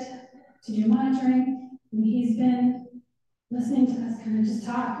District to do monitoring. And he's been listening to us kind of just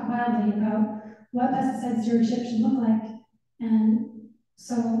talk wildly about what pesticide stewardship should look like. And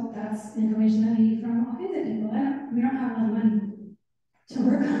so that's information that we need from all kinds of people. We don't have a lot of money to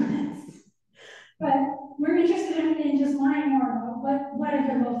work on this. But we're interested in just learning more about what a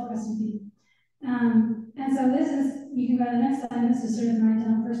good role for us would be. And so this is, you can go to the next slide, this is sort of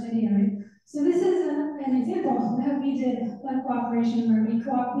my first idea, right? So this is an example that we did a cooperation where I'm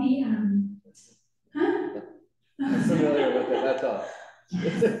familiar with it, that's all. We're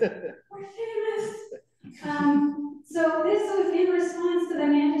famous. So this was in response to the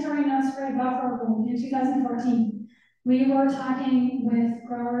mandatory no-spray buffer rule in 2014. We were talking with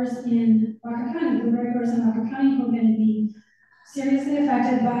growers in Walker County, blueberry growers in Walker County who are going to be seriously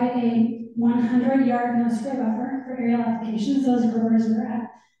affected by a 100-yard no spray buffer for aerial applications. Those growers were at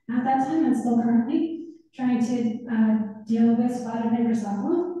that time and still currently trying to deal with spotted neighbor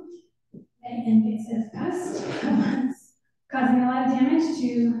softball, an invasive pest causing a lot of damage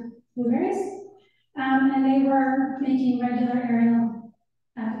to blueberries. And they were making regular aerial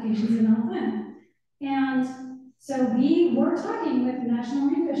applications in Alabama. And so we were talking with the National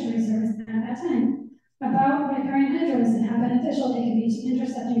Marine Fisheries Service at that time about riparian hedgerows and how beneficial they could be to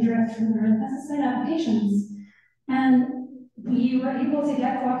intercepting drift from their pesticide applications. And we were able to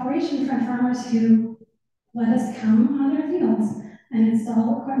get cooperation from farmers who let us come on their fields and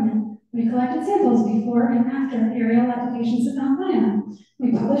install equipment. We collected samples before and after aerial applications of Alabama.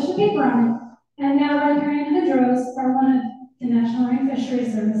 We published a paper on it. And now riparian hedgerows are one of the National Marine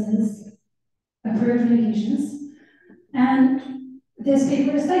Fisheries Service's approved mitigations. And this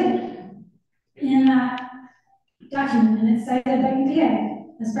paper is cited in that document, and it's cited by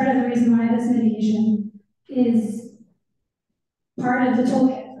EPA as part of the reason why this mitigation is part of the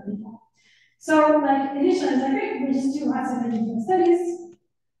toolkit for people. So, like, initially, I was like, great, we just do lots of individual studies.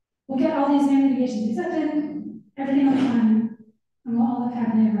 We'll get all these new mitigations accepted, everything will be fine, and we'll all look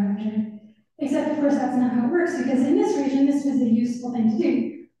happily ever after. Except, of course, that's not how it works, because in this region, this was a useful thing to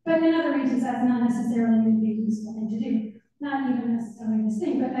do. But in other regions, that's not necessarily going to be a useful thing to do. Not even necessarily this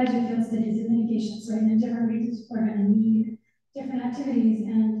thing, but as you field studies and mitigations, right? In different regions, we're going to need different activities.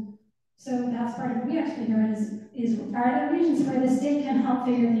 And so that's part of what we have to figure out is are there regions where the state can help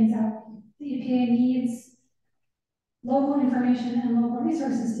figure things out? The EPA needs local information and local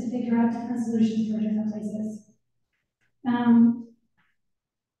resources to figure out different solutions for different places.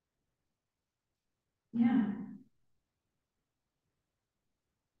 Yeah.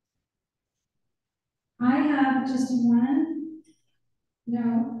 I have just one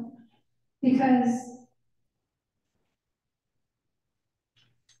note, because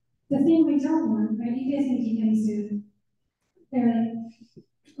the thing we don't want, right? You guys can keep getting sued fairly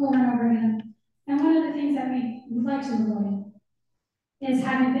over and over again. And one of the things that we would like to avoid is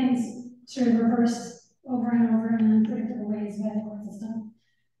having things sort of reversed over and over in unpredictable ways by the court system.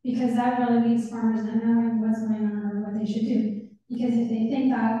 Because that really leaves farmers not knowing what's going on or what they should do. Because if they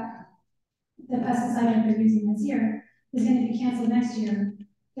think that the pesticide that they're using this year is going to be canceled next year,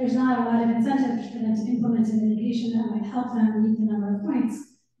 there's not a lot of incentive for them to implement a mitigation that might help them meet the number of points.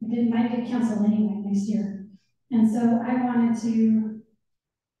 It might get canceled anyway next year. And so I wanted to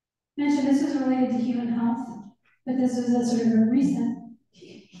mention this was related to human health, but this was a sort of a recent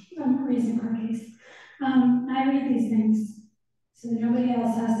court case. I read these things so that nobody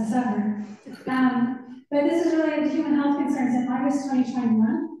else has to suffer. But this is related to human health concerns. In August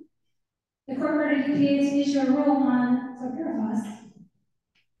 2021, the court ordered EPA to issue a rule on chlorpyrifos.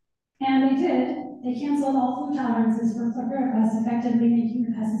 And they did. They canceled all food tolerances for chlorpyrifos, effectively making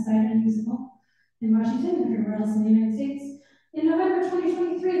the pesticide unusable in Washington and everywhere else in the United States. In November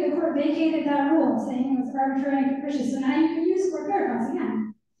 2023, the court vacated that rule, saying it was arbitrary and capricious, so now you can use chlorpyrifos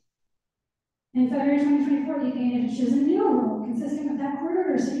again. In February 2024, EPA issues a new rule consistent with that court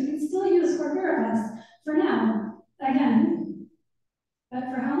order, so you can still use chlorpyrifos for now, again, but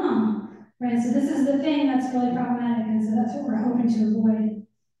for how long? Right, so this is the thing that's really problematic, and so that's what we're hoping to avoid,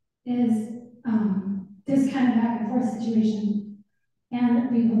 is this kind of back and forth situation.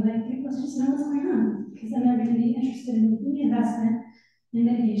 And we would like people to just know what's going on, because then they're going to be interested in the investment in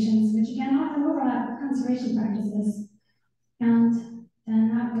mitigations, which again often overlap with conservation practices. And then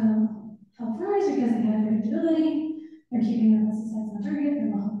that will help farmers because they have predictability, they're keeping their pesticides on target,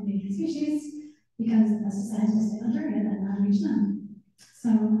 they're will help invasive species, because the pesticides will stay on target and not reach them. So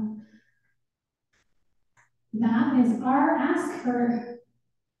that is our ask for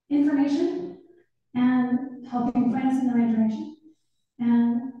information and helping point us in the right direction.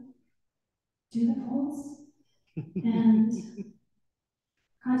 And do the polls and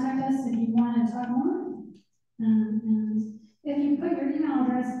contact us if you want to talk more. And if you put your email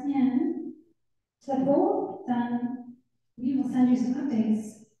address in to the poll, then we will send you some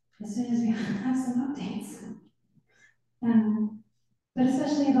updates as soon as we have some updates. But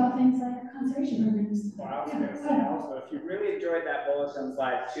especially about things like conservation programs. Well, I was going to say also, if you really enjoyed that bulletin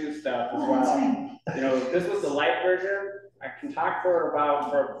slide 2 stuff as well, that's right. you know, this was the light version. I can talk for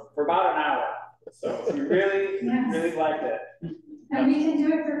about an hour. So if you really, Yes. really liked it. And we can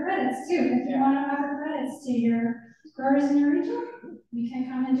do it for credits too. If you want to offer credits to your growers in your region, we can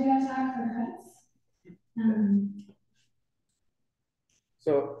come and do a talk for credits.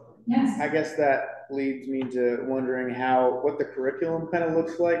 So Yes. I guess that leads me to wondering what the curriculum kind of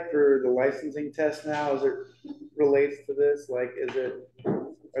looks like for the licensing test now as it relates to this. Like,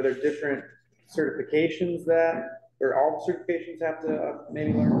 are there different certifications that or all certifications have to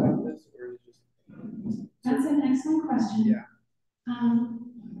maybe learn about this, or is it just? That's an excellent question. Yeah.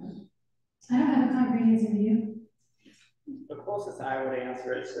 I don't have a concrete answer to you. The closest I would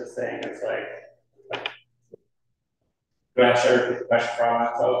answer is just saying it's like do I share repeat the question for all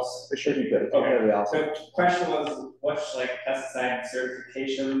my folks? For sure you could. Okay. Be awesome. The question was which like pesticide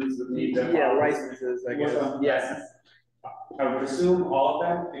certifications would need to Yeah, follow licenses, I guess. Which one? Yeah. I would assume all of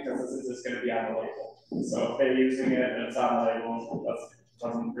them because this is just gonna be on the label. So if they're using it and it's on the label, that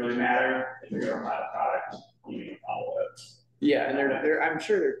doesn't really matter. If you're gonna buy the product, you need to follow it. Yeah, and they're I'm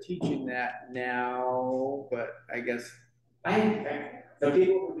sure they're teaching that now, but I guess The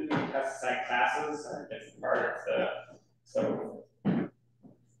people who do the pesticide classes are a different part of the, so.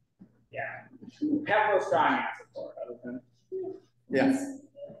 Yeah, have no strong answer for it other than. yeah.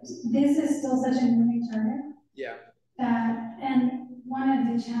 This is still such a moving target. Yeah. And one of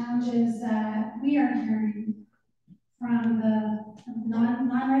the challenges that we are hearing from the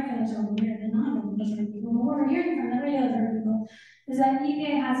non-regulatory, the non-regulatory people, but what we're hearing from the regulatory people is that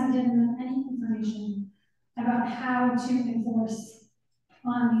EPA hasn't given them any information about how to enforce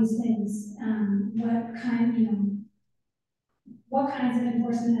on these things. What kinds of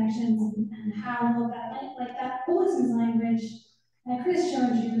enforcement actions and how will that, like that bulletins language that Chris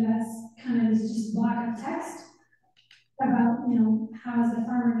showed you, that's kind of is just block of text about, how is the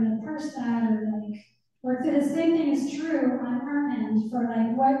farmer going to parse that, or the same thing is true on our end for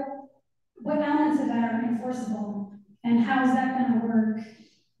like what elements of that are enforceable and how is that going to work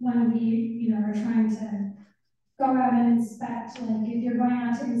when we, are trying to go out and inspect, like if you're going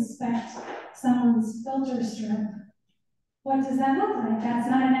out to inspect someone's filter strip, what does that look like? That's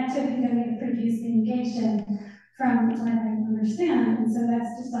not an activity that we've previously engaged in from what I understand. And so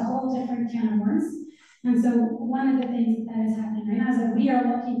that's just a whole different can of worms. And so one of the things that is happening right now is that we are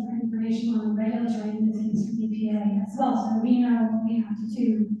looking for information on regulatory things from EPA as well. So we know what we have to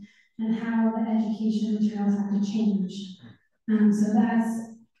do and how the education materials have to change. So that's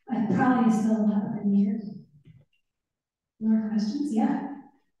probably still a lot up in the air. More questions? Yeah.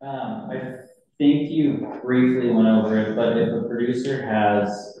 I think you briefly went over it, but if a producer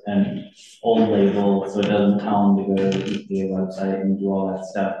has an old label, so it doesn't tell them to go to the EPA website and do all that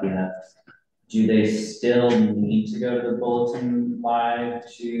stuff yet, do they still need to go to the bulletin live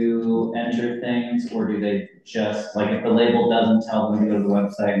to enter things, or do they just, like if the label doesn't tell them to go to the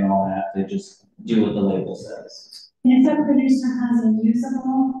website and all that, they just do what the label says? If a producer has a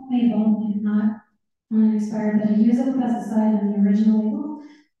usable label, like not on an expired, but a usable pesticide on the original label,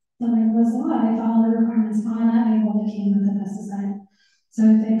 the label is law. They follow the requirements on that label that came with the pesticide. So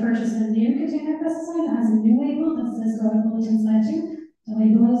if they purchase a new container pesticide that has a new label that says go to bulletin slide 2, the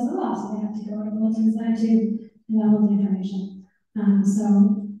label is the law, so they have to go to bulletin slide 2 and download the information.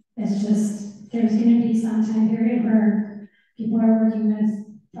 So it's just, there's going to be some time period where people are working with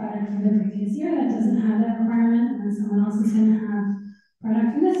product from the previous year that doesn't have that requirement, and then someone else is going to have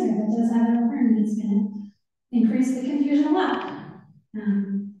product from this year that does have that requirement. It's going to increase the confusion a lot.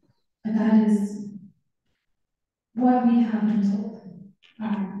 But that is what we have been told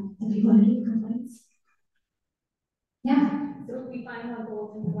the people who do complaints. Yeah. So if we find on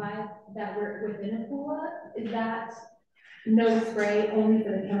bulletin live that we're within a PUA, is that no spray only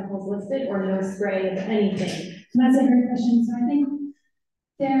for the chemicals listed or no spray of anything? That's a great question. So I think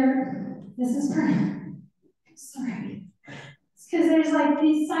this is sorry. Because there's like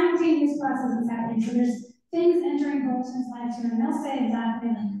these simultaneous processes happening. So there's things entering bulletins live too, and they'll say exactly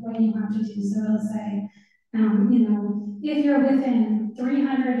like what you have to do. So they'll say, if you're within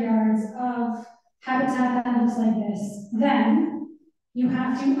 300 yards of habitat that looks like this, then you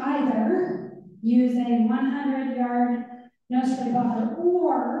have to either use a 100-yard no spray buffer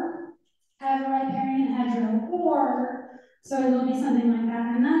or have a riparian hedgerow, or so it'll be something like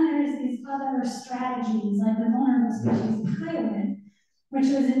that. And then there's these other strategies like the vulnerable species pilot, which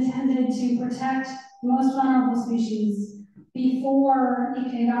was intended to protect most vulnerable species before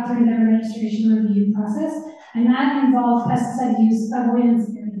EPA got through their registration review process. And that involved pesticide use avoidance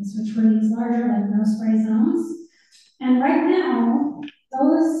areas, which were these larger, like no spray zones. And right now,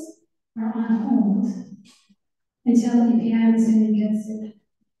 those are on hold until EPA, I'm assuming, gets sued.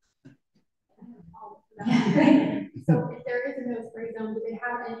 Yeah, right. So if there is a no spray zone, do they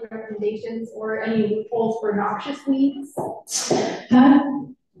have any recommendations or any loopholes for noxious weeds? That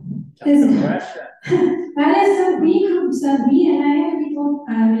is Good question. that is so we and I other people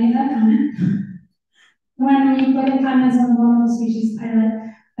made that comment when we put in comments on the vulnerable species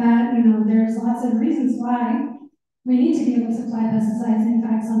pilot that there's lots of reasons why we need to be able to apply pesticides. In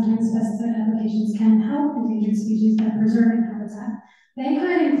fact, sometimes pesticide applications can help endangered species by preserving habitat. They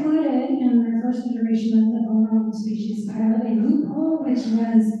had included in their first iteration of the vulnerable species pilot a loophole, which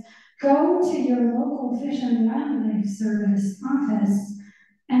was go to your local Fish and Wildlife Service office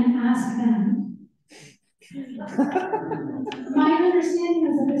and ask them. My understanding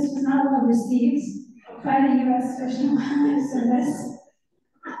is that this was not well received by the U.S. Fish and Wildlife Service.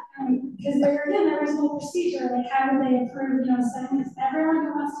 Because there was no procedure, like how would they approve, saying, is everyone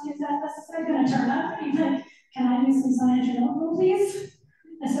who wants to use that pesticide going to turn up? And like, can I use some cyanide, please?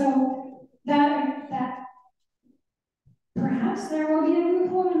 And so that perhaps there will be a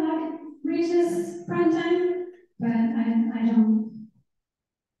loophole when that reaches prime time, but I don't,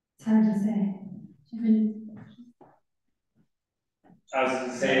 it's hard to say. I was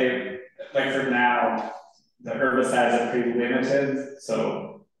gonna say, like for now, the herbicides are pretty limited,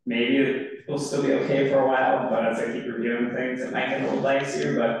 so maybe it will still be okay for a while, but as I keep reviewing things, it might get a little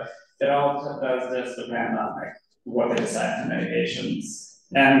dicier, but it all does just depend on like what they decide for mitigations.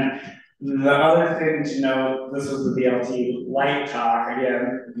 And the other thing to note, this was the BLT light talk,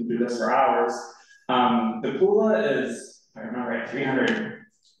 again, we can do this for hours. The PULA is, if I remember right, 300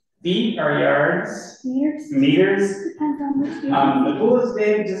 feet or yards? Meters. Depends on which The pool is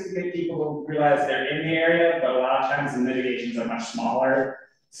big just to get people to realize they're in the area, but a lot of times the mitigations are much smaller.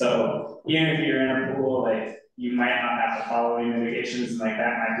 So even if you're in a pool, like you might not have to follow any mitigations, and like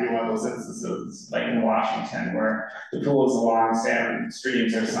that might be one of those instances, like in Washington, where the pool is along salmon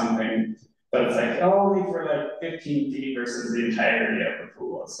streams or something, but it's like only for like 15 feet versus the entirety of the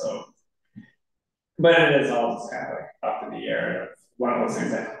pool. So, but it is all just kind of like up in the air. One of those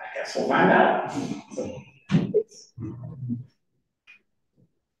things that I guess we'll find out. So.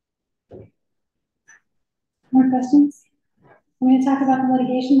 More questions? I'm going to talk about the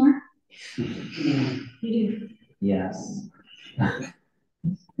litigation more. You do. Yes.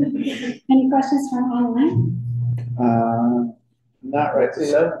 Any questions from online? Not right.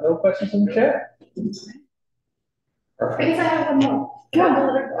 See, no questions in the chat. I guess I have one more.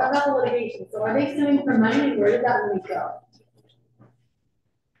 About the litigation. So are they suing for money? Where did that money go?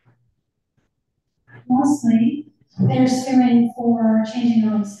 Mostly, they're suing for changing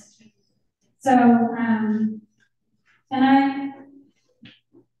the legislation. So, and I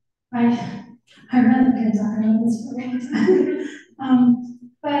really could talk about this for a long time.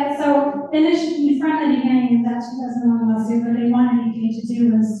 But so initially, from the beginning of that 2001 lawsuit, what they wanted EPA to do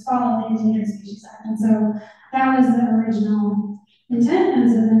was follow the Endangered Species Act, and so that was the original intent. And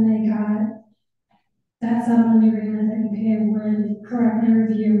so then they got that settlement agreement that EPA would correctly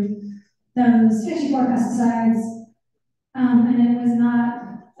review those 54 pesticides, and it was not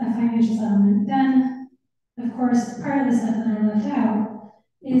a financial settlement. Then, of course, part of the stuff that I left out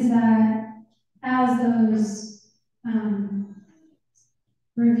is that as those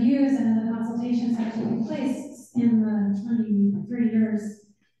reviews and the consultations have taken place in the 23 years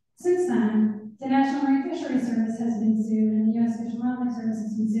since then, the National Marine Fisheries Service has been sued, and the U.S. Fish and Wildlife Service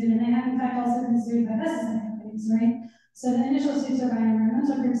has been sued, and they have in fact also been sued by pesticide companies, right? So the initial suits are by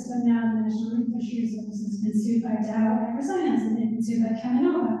environmental groups, but now the National Marine Fisheries Service has been sued by Dow AgroScience, and they've been sued by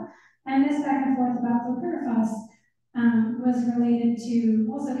Caminova. And this back and forth about chlorpyrifos was related to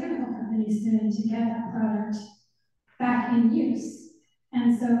also chemical companies to get that product back in use.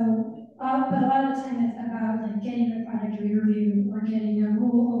 And so, but a lot of the time it's about like getting the product re-reviewed or getting a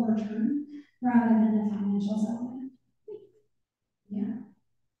rule overturned rather than a financial settlement. Yeah.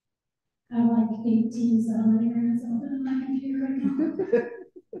 I have like 18 settlement agreements open on my computer right now.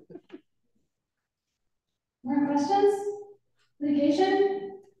 More questions?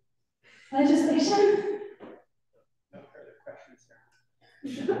 Litigation? Legislation? No further questions.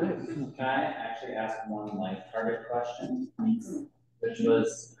 Can I actually ask one light-hearted question? Which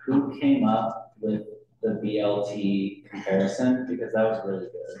was, who came up with the BLT comparison? Because that was really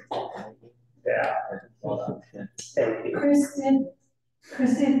good. Yeah. Well done. Thank you.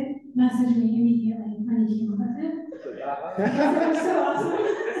 Chris did message me immediately when he came up with it. Because it was so awesome.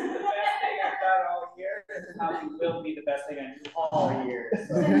 This is the best thing I've done all year. This is how it will be the best thing I do all year.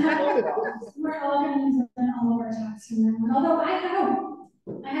 So. We're all going to use it in all of our talks from now on. Although I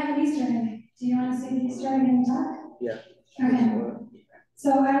have an Easter egg. Do you want to see the Easter egg in the talk? Yeah. Okay. So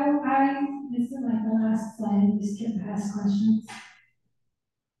this is like the last slide. You skip past questions.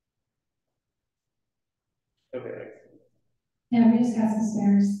 Okay. Yeah, we just got some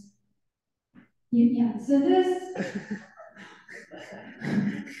spares. Yeah, so this,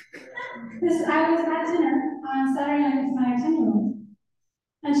 I was at dinner on Saturday night with my 10-year-old,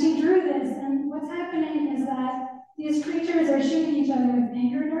 and she drew this, and what's happening is that these creatures are shooting each other with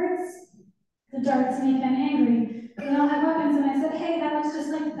anger darts. The darts make them angry. They all have weapons, and I said, hey, that looks just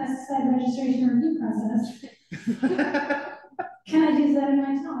like the pesticide registration review process. Can I use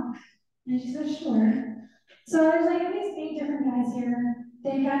And she said, sure. So there's like at least 8 different guys here.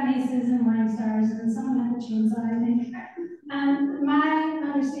 They've got maces and line stars, and someone had the chainsaw, I think. And my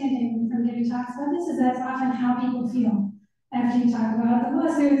understanding from giving talks about this is that's often how people feel after you talk about the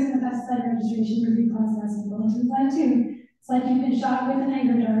lawsuits and the pesticide registration review process and bulletins like too. It's like you've been shot with an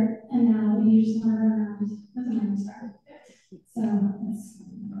anger dart, and now you just want to run around with a line star. So that's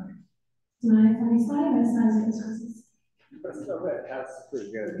my funny slide, but it's not as good as Chris's. That's so good. That's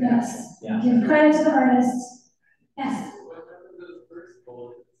pretty good. Yes. Yeah. Give credit to the artist. Yes.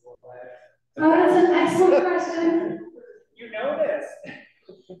 Oh, that's an excellent question. You noticed.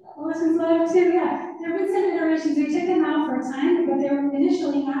 Bulletins live too, yeah. There have been some iterations. We took them out for a time, but they were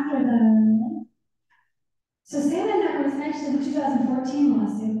initially after the. So Santa Net was actually the 2014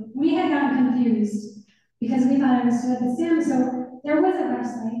 lawsuit. We had gotten confused because we thought it was the Sam. So there was a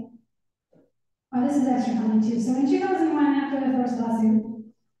website. Oh, this is extra funny too. So in 2001, after the first lawsuit,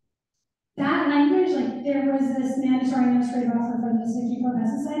 that language, like there was this mandatory no spray buffer for those 54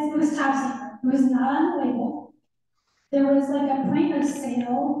 pesticides. It was top secret. It was not on the label. There was like a point of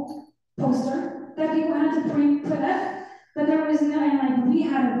sale poster that people had to put up, but there was no, and like we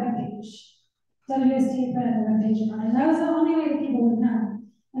had a web page. WSD put up a web page about it. That was the only way that people would know.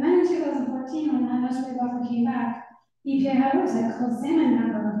 And then in 2014, when that no spray buffer came back, EPA had a website called Salmon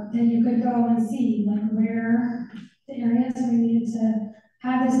Mapper that you could go and see like where the areas we needed to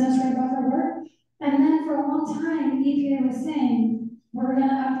have this no spray buffer work. And then for a long time, EPA was saying, we're going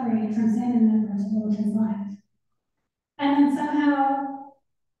to upgrade from Salmon Mapper to Bulletins Live. And then somehow,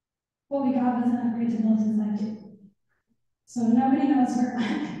 what we got was an upgrade to Bulletins Live too. So nobody knows where it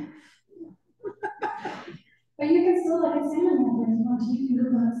went. But you can still look at Salmon Mapper if you want to. You can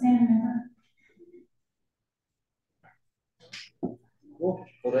Google it, Salmon Mapper. Cool.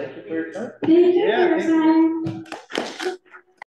 Well, thank you for your time. Thank you Yeah, for your thank you. time.